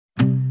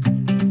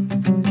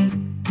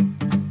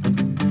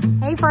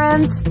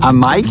friends. I'm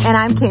Mike. And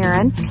I'm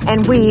Karen,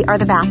 and we are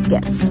the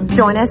Baskets.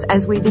 Join us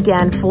as we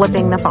begin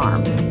flipping the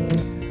farm.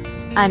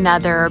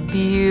 Another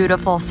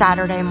beautiful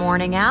Saturday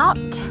morning out.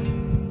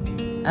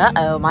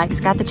 Uh-oh, Mike's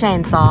got the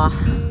chainsaw.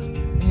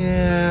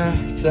 Yeah,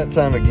 it's that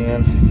time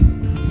again.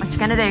 What you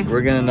gonna do?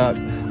 We're gonna knock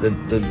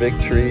the big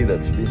tree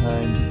that's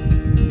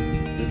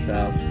behind this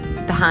house.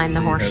 Behind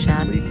the horse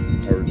shed.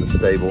 Or the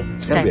stable.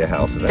 It's gonna be a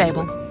house eventually.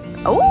 Stable.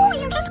 Oh,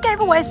 you just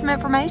gave away some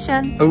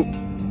information. Oh,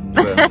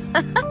 well,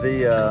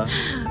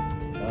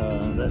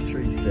 that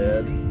tree's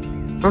dead.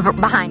 We're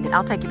behind it.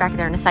 I'll take you back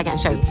there in a second and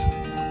show you. It's,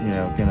 you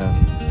know,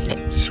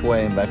 gonna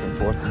swaying back and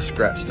forth and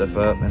scratch stuff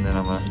up, and then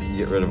I'm gonna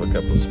get rid of a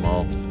couple of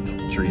small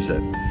trees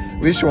that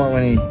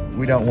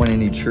we don't want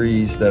any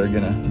trees that are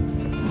gonna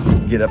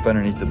get up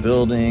underneath the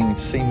building,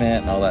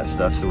 cement and all that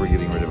stuff, so we're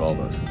getting rid of all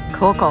those.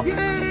 Cool.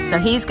 So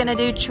he's gonna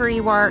do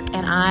tree work,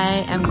 and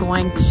I am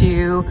going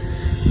to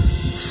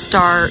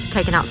start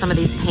taking out some of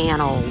these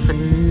panels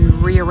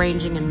and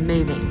rearranging and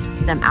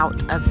moving them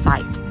out of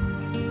sight.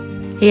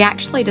 He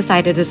actually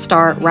decided to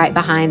start right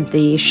behind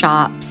the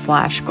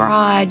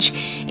shop/garage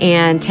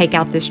and take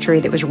out this tree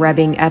that was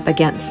rubbing up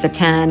against the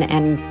tin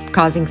and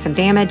causing some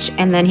damage,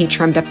 and then he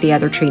trimmed up the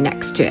other tree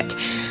next to it.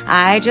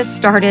 I just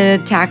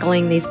started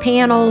tackling these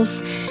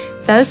panels.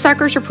 Those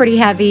suckers are pretty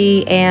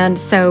heavy, and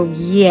so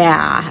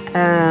yeah,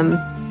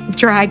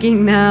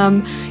 dragging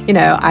them, you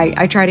know,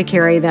 I try to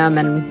carry them,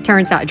 and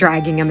turns out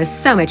dragging them is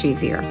so much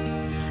easier.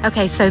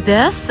 Okay, so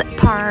this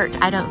part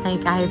I don't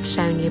think I've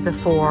shown you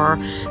before.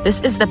 This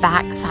is the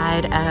back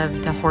side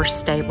of the horse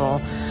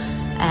stable,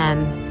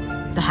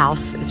 and the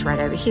house is right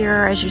over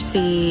here, as you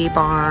see.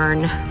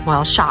 Barn,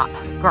 well, shop,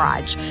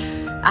 garage.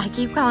 I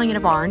keep calling it a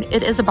barn.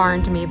 It is a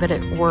barn to me, but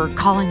we're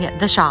calling it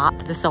the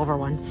shop, the silver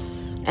one.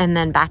 And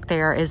then back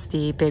there is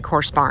the big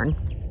horse barn.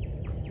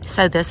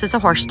 So this is a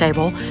horse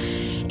stable,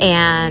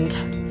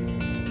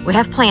 and we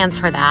have plans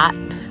for that.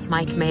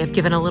 Mike may have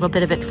given a little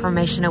bit of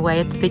information away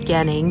at the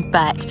beginning,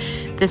 but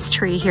this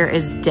tree here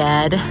is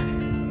dead,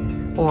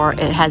 or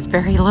it has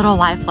very little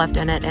life left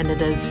in it, and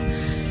it is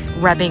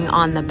rubbing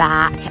on the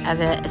back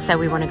of it. So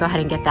we want to go ahead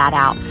and get that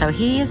out. So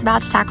he is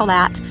about to tackle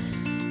that.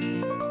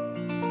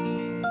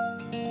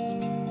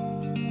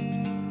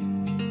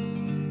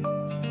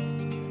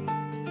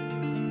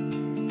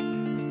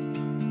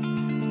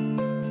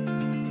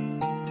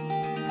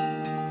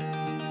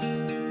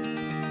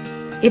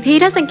 If he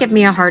doesn't give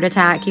me a heart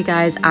attack, you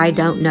guys, I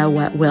don't know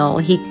what will.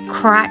 He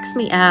cracks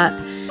me up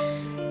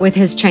with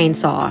his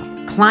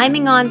chainsaw,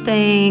 climbing on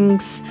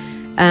things,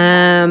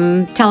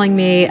 telling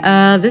me,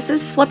 this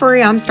is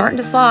slippery, I'm starting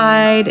to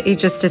slide. He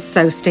just is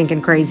so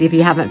stinking crazy. If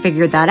you haven't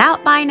figured that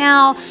out by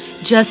now,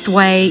 just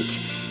wait.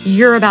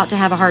 You're about to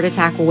have a heart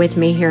attack with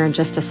me here in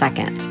just a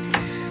second.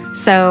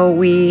 So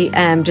we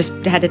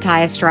just had to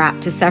tie a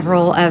strap to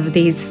several of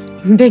these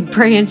big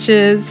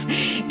branches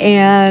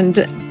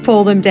and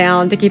pull them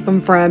down to keep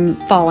them from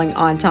falling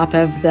on top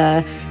of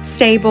the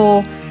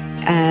stable.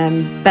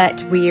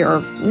 But we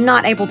are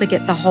not able to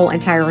get the whole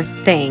entire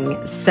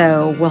thing,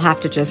 so we'll have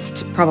to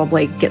just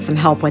probably get some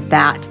help with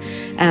that.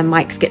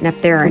 Mike's getting up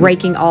there and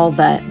raking all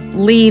the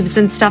leaves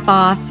and stuff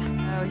off.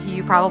 Oh,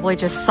 you probably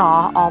just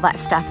saw all that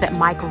stuff that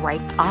Mike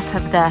raked off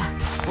of the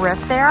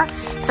roof there.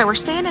 So we're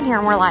standing here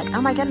and we're like,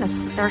 oh my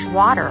goodness, there's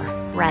water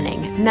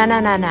running. No.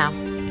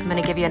 I'm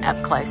gonna give you an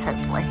up close,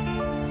 hopefully.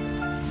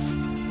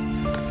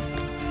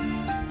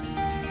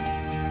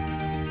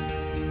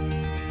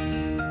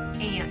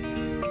 Ants.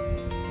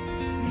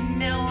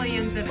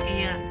 Millions of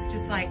ants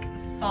just like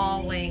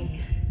falling.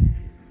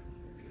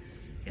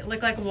 It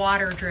looked like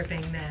water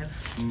dripping though.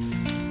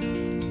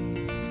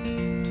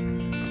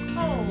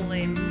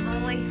 Holy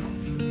moly.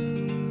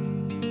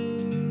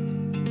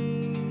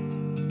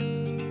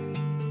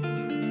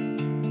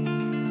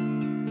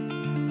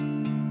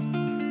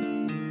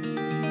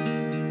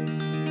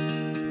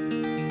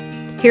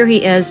 Here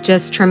he is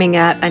just trimming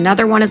up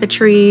another one of the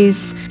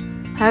trees.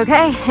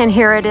 Okay, and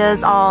here it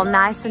is all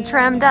nice and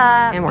trimmed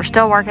up, and we're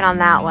still working on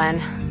that one.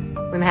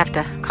 We may have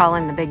to call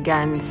in the big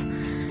guns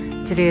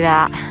to do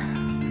that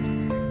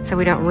so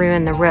we don't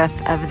ruin the roof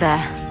of the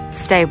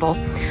stable.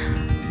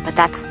 But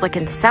that's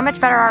looking so much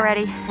better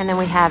already. And then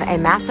we have a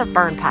massive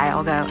burn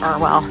pile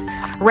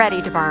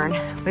ready to burn.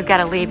 We've got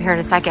to leave here in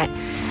a second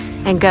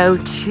and go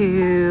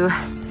to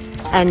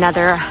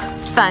another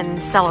fun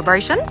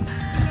celebration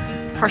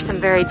for some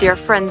very dear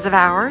friends of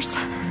ours.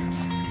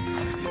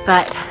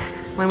 But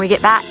when we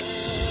get back,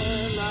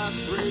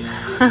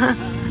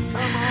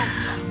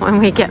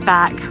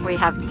 we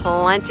have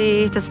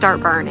plenty to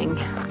start burning.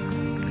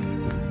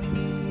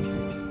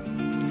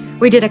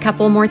 We did a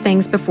couple more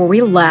things before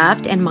we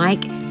left, and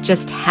Mike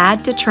just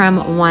had to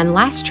trim one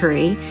last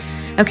tree.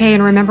 Okay,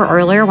 and remember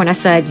earlier when I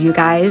said you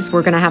guys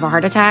were gonna have a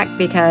heart attack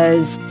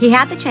because he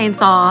had the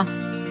chainsaw,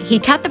 he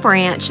cut the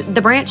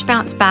branch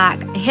bounced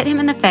back, hit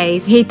him in the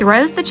face. He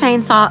throws the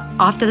chainsaw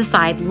off to the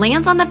side,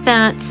 lands on the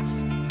fence,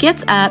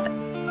 gets up,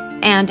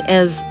 and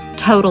is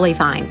totally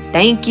fine.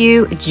 Thank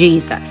you,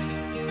 Jesus.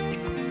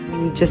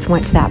 We just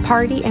went to that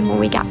party, and when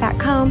we got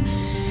back home,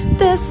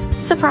 this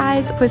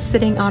surprise was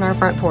sitting on our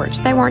front porch.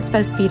 They weren't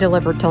supposed to be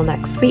delivered till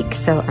next week,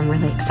 so I'm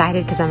really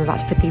excited because I'm about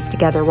to put these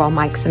together while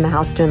Mike's in the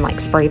house doing like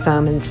spray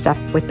foam and stuff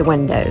with the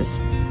windows.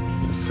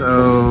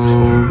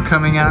 So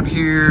coming out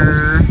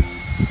here,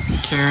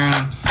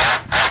 Karen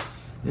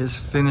is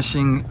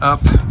finishing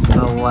up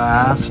the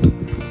last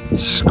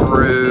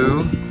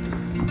screw,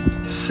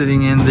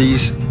 sitting in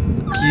these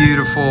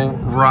beautiful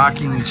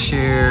rocking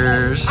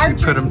chairs. We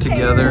put them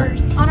together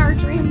on our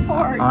dream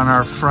porch. On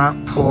our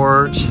front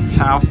porch.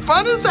 How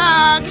fun is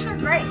that? These are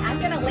great. I'm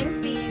going to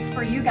link these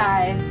for you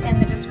guys in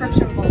the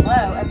description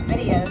below of the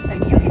video so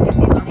you can get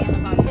these on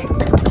Amazon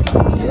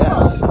too.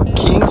 Yes.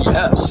 King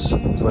yes.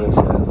 That's what it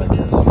says, I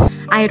guess.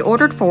 I had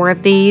ordered 4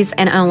 of these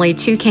and only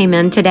 2 came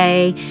in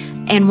today.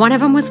 And one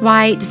of them was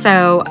white,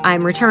 so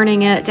I'm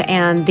returning it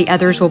and the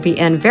others will be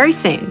in very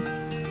soon.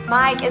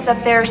 Mike is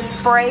up there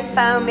spray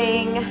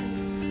foaming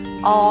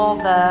all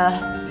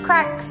the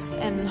cracks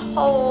and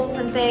holes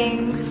and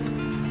things.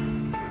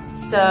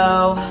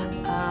 So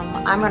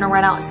I'm gonna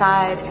run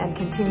outside and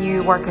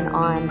continue working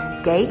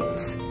on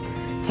gates,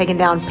 taking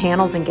down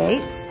panels and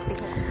gates.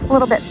 A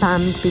little bit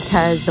bummed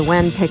because the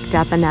wind picked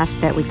up enough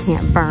that we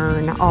can't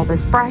burn all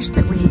this brush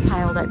that we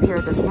piled up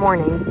here this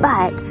morning,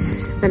 but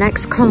the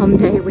next calm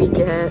day we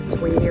get,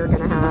 we are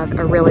gonna have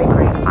a really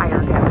great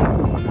fire going.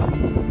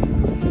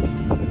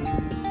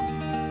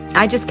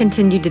 I just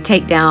continued to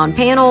take down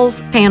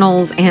panels,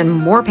 and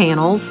more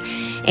panels.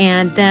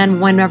 And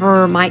then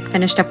whenever Mike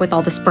finished up with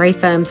all the spray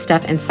foam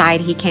stuff inside,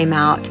 he came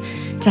out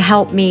to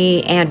help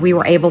me and we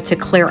were able to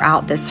clear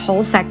out this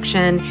whole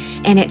section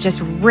and it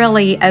just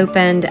really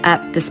opened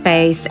up the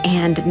space.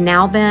 And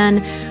now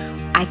then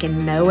I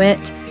can mow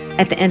it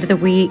at the end of the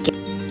week.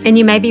 And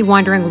you may be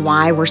wondering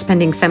why we're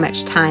spending so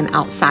much time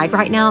outside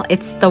right now.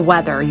 It's the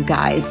weather, you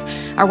guys.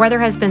 Our weather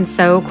has been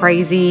so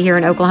crazy here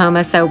in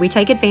Oklahoma, so we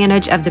take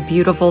advantage of the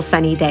beautiful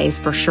sunny days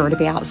for sure to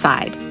be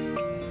outside.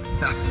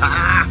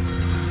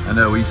 I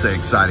know we say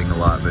exciting a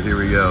lot, but here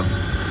we go.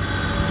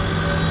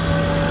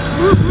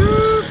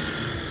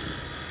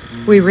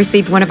 We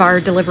received one of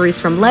our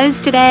deliveries from Lowe's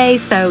today,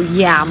 so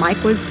yeah,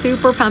 Mike was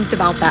super pumped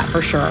about that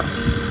for sure.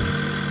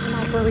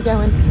 Mike, where are we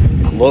going?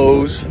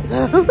 Lowe's.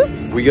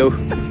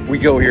 We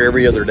go here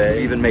every other day.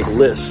 We even make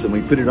lists and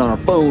we put it on our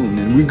phone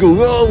and we go,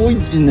 oh,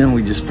 and then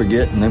we just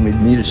forget and then we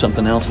needed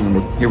something else and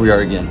then here we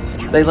are again.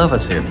 They love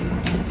us here.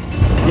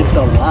 It's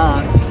a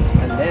lot.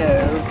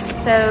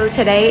 Hello. So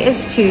today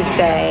is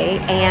Tuesday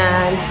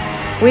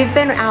and we've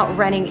been out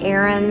running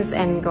errands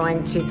and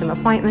going to some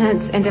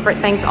appointments and different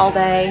things all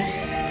day.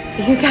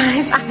 You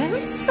guys, I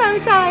am so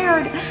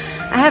tired.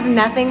 I have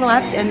nothing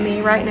left in me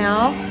right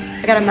now.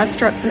 I gotta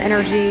muster up some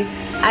energy.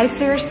 I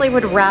seriously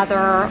would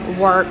rather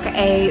work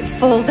a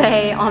full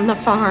day on the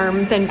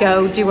farm than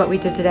go do what we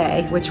did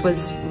today, which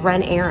was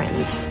run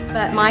errands.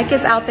 But Mike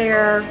is out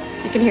there,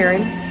 you can hear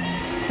him,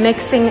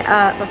 mixing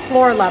up a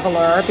floor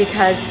leveler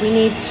because we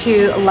need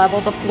to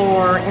level the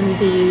floor in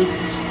the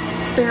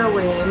spare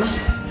room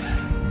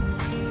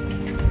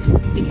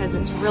because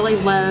it's really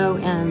low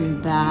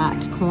in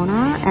that corner.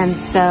 And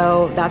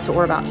so that's what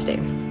we're about to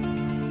do.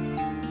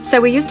 So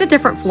we used a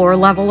different floor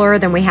leveler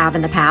than we have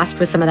in the past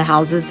with some of the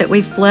houses that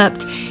we've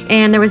flipped.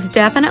 And there was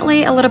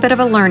definitely a little bit of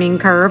a learning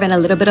curve and a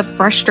little bit of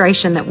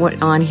frustration that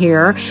went on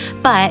here.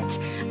 But,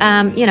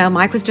 you know,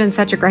 Mike was doing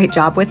such a great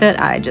job with it.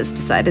 I just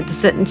decided to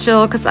sit and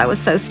chill because I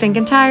was so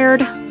stinking tired.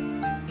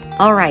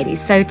 Alrighty,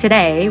 so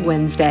today,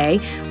 Wednesday,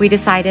 we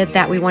decided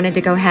that we wanted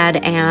to go ahead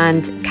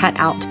and cut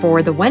out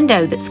for the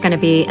window that's going to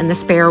be in the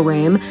spare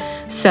room.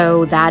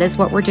 So that is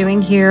what we're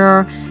doing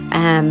here.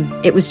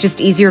 It was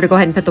just easier to go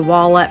ahead and put the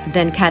wall up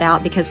than cut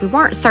out because we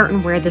weren't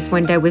certain where this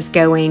window was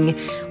going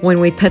when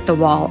we put the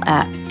wall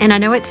up. And I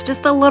know it's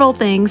just the little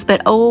things,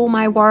 but oh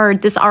my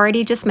word, this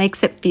already just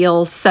makes it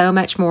feel so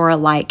much more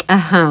like a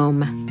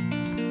home.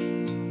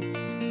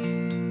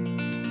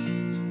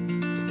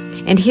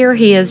 And here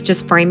he is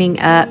just framing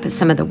up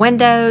some of the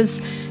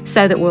windows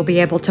so that we'll be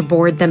able to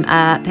board them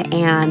up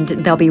and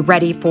they'll be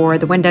ready for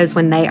the windows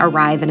when they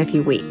arrive in a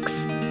few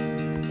weeks.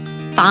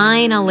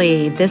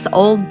 Finally, this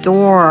old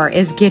door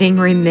is getting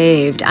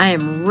removed. I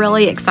am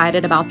really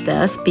excited about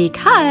this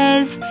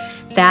because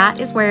that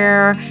is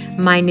where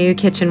my new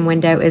kitchen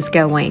window is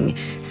going.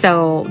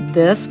 So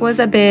this was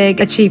a big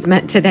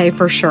achievement today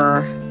for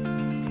sure.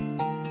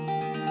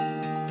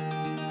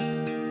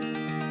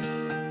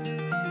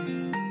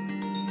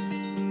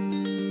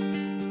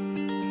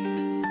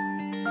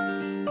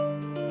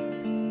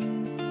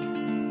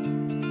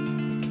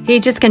 He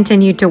just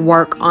continued to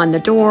work on the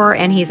door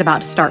and he's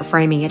about to start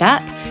framing it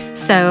up.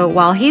 So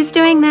while he's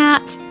doing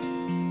that,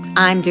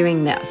 I'm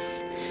doing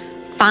this.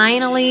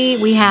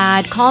 Finally, we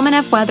had calm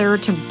enough weather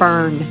to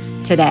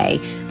burn today.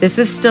 This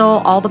is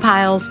still all the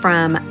piles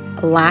from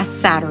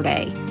last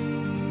Saturday.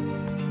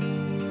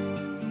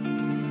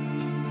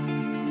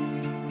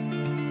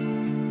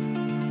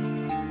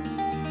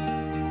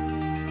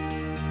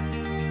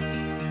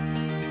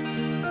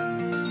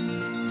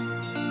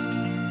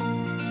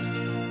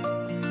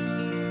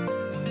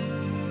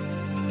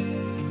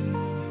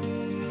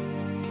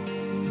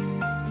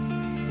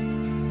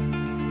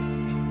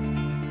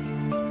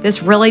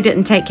 This really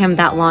didn't take him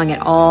that long at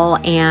all,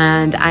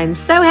 and I'm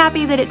so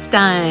happy that it's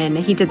done.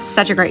 He did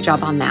such a great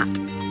job on that.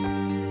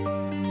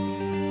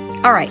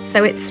 All right,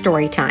 so it's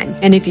story time.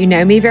 And if you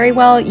know me very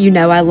well, you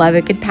know I love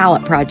a good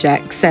palette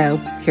project, so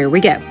here we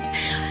go.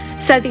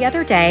 So the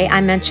other day, I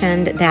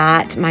mentioned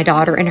that my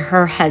daughter and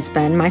her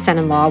husband, my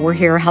son-in-law, were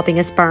here helping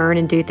us burn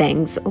and do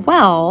things.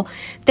 Well,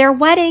 their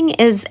wedding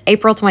is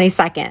April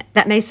 22nd.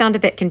 That may sound a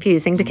bit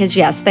confusing because,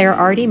 yes, they're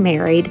already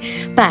married,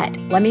 but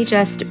let me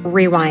just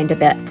rewind a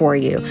bit for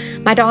you.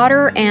 My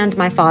daughter and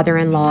my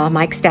father-in-law,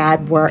 Mike's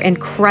dad, were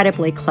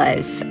incredibly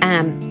close.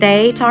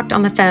 They talked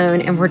on the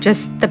phone and were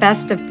just the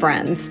best of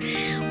friends.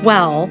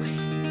 Well,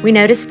 we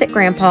noticed that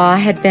Grandpa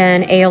had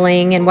been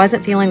ailing and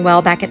wasn't feeling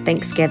well back at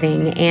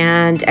Thanksgiving.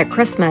 And at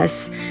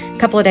Christmas, a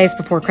couple of days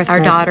before Christmas, our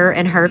daughter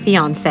and her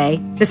fiance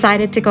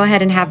decided to go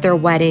ahead and have their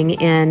wedding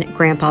in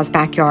Grandpa's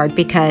backyard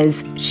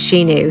because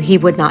she knew he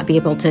would not be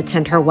able to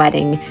attend her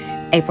wedding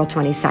April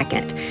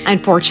 22nd.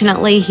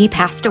 Unfortunately, he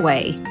passed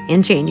away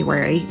in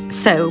January.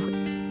 So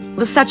it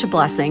was such a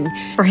blessing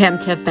for him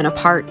to have been a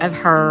part of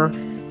her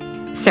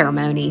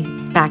ceremony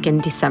back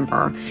in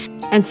December.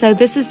 And so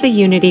this is the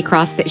unity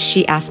cross that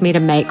she asked me to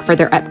make for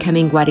their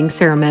upcoming wedding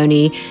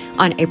ceremony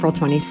on April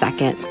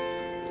 22nd.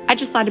 I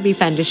just thought it'd be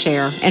fun to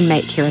share and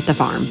make here at the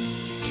farm.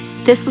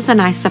 This was a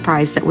nice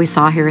surprise that we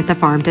saw here at the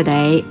farm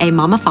today, a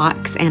mama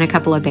fox and a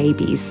couple of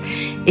babies.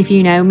 If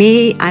you know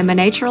me, I'm a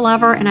nature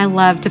lover and I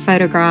love to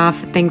photograph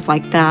things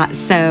like that,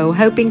 so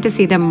hoping to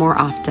see them more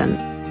often.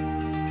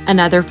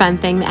 Another fun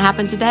thing that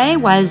happened today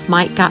was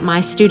Mike got my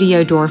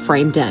studio door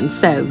framed in,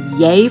 so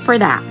yay for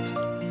that.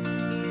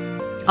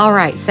 All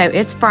right, so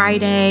it's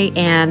Friday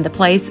and the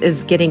place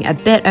is getting a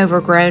bit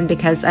overgrown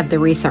because of the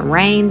recent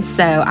rains.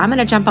 So I'm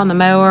gonna jump on the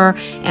mower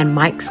and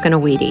Mike's gonna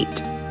weed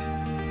eat.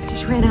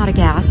 Just ran out of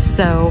gas,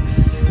 so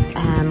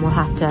we'll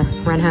have to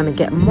run home and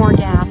get more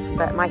gas,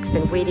 but Mike's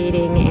been weed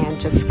eating and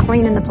just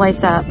cleaning the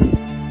place up.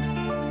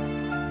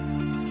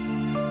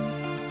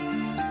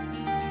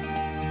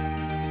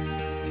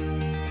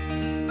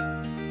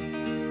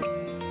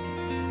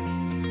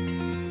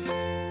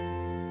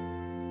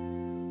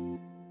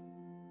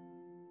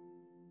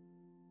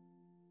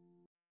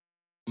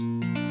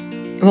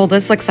 Well,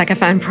 this looks like a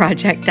fun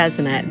project,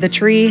 doesn't it? The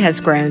tree has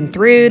grown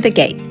through the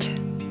gate.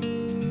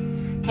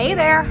 Hey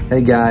there.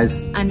 Hey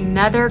guys.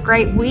 Another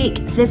great week.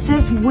 This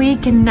is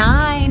week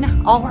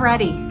 9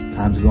 already.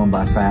 Time's going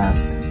by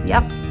fast.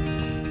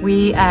 Yep.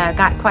 We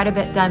got quite a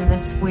bit done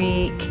this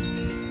week.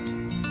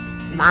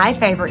 My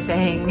favorite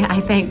thing,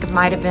 I think,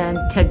 might have been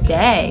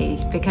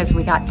today because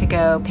we got to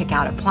go pick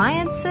out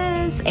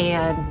appliances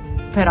and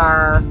put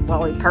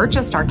we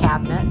purchased our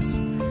cabinets.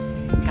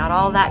 Got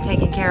all that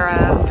taken care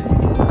of.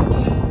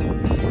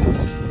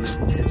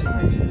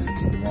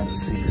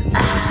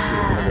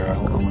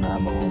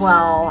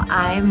 Well,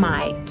 I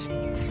might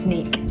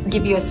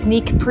give you a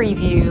sneak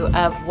preview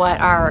of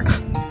what our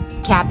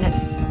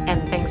cabinets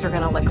and things are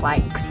going to look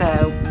like.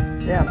 So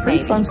yeah,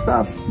 pretty fun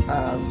stuff.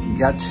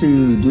 Got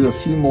to do a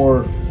few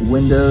more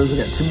windows. I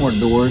got 2 more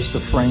doors to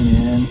frame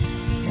in,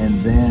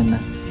 and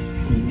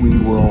then we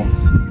will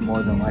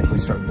more than likely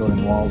start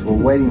building walls. We're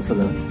waiting for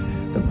the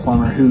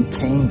plumber who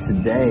came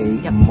today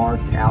and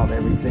marked out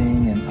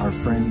everything, and our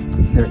friends,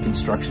 their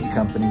construction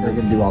company, they're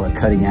going to do all the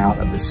cutting out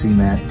of the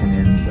cement, and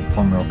then the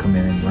plumber will come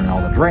in and run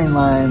all the drain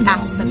lines.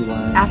 Aspen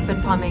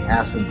Plumbing.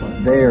 Aspen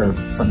Plumbing. They are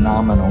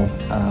phenomenal.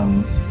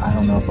 I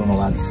don't know if I'm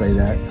allowed to say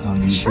that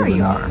on YouTube or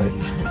not, but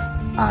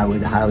I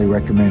would highly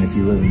recommend if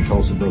you live in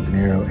Tulsa, Broken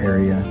Arrow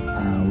area.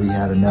 We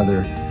had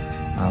another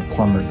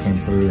plumber came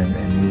through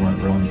and we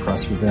weren't real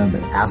impressed with them,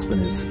 but Aspen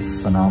is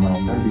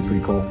phenomenal. That'd be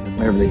pretty cool.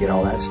 Whenever they get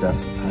all that stuff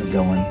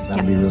going,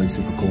 that'd be really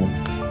super cool.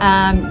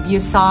 You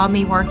saw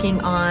me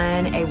working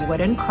on a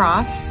wooden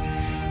cross.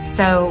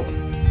 So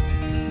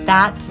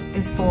that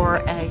is for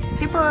a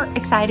super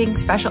exciting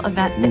special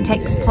event that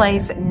takes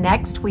place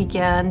next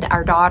weekend.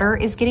 Our daughter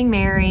is getting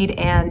married,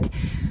 and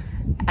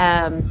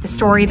the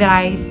story that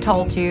I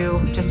told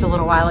you just a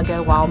little while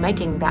ago while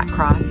making that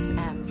cross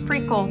is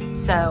pretty cool.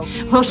 So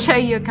we'll show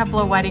you a couple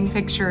of wedding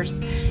pictures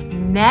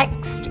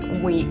next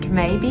week,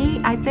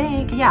 maybe, I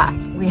think. Yeah,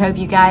 we hope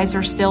you guys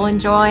are still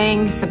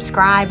enjoying.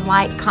 Subscribe,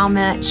 like,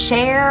 comment,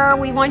 share.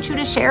 We want you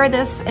to share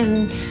this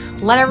and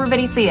let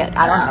everybody see it.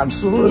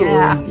 Absolutely.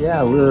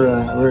 Yeah,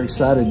 we're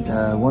excited.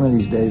 One of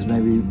these days,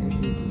 maybe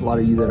a lot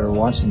of you that are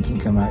watching can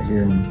come out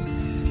here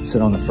and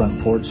sit on the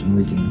front porch and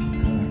we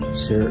can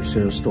share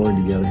a story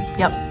together.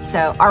 Yep.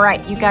 So, all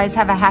right, you guys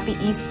have a happy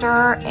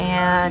Easter,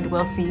 and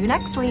we'll see you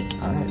next week.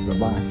 All right,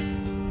 bye-bye.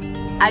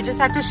 I just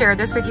have to share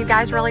this with you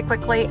guys really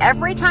quickly.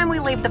 Every time we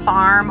leave the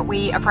farm,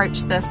 we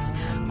approach this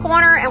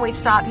corner and we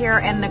stop here,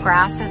 and the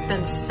grass has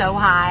been so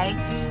high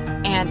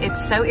and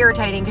it's so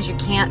irritating because you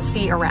can't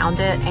see around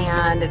it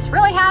and it's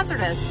really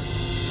hazardous.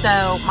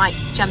 So Mike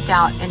jumped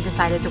out and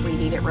decided to weed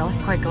eat it really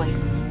quickly.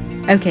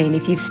 Okay, and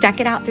if you've stuck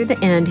it out through the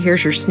end,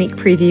 here's your sneak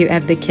preview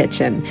of the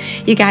kitchen.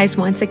 You guys,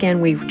 once again,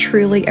 we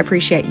truly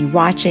appreciate you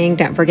watching.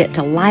 Don't forget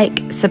to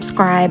like,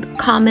 subscribe,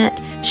 comment,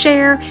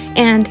 share,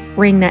 and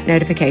ring that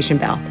notification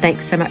bell.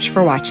 Thanks so much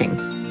for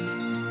watching.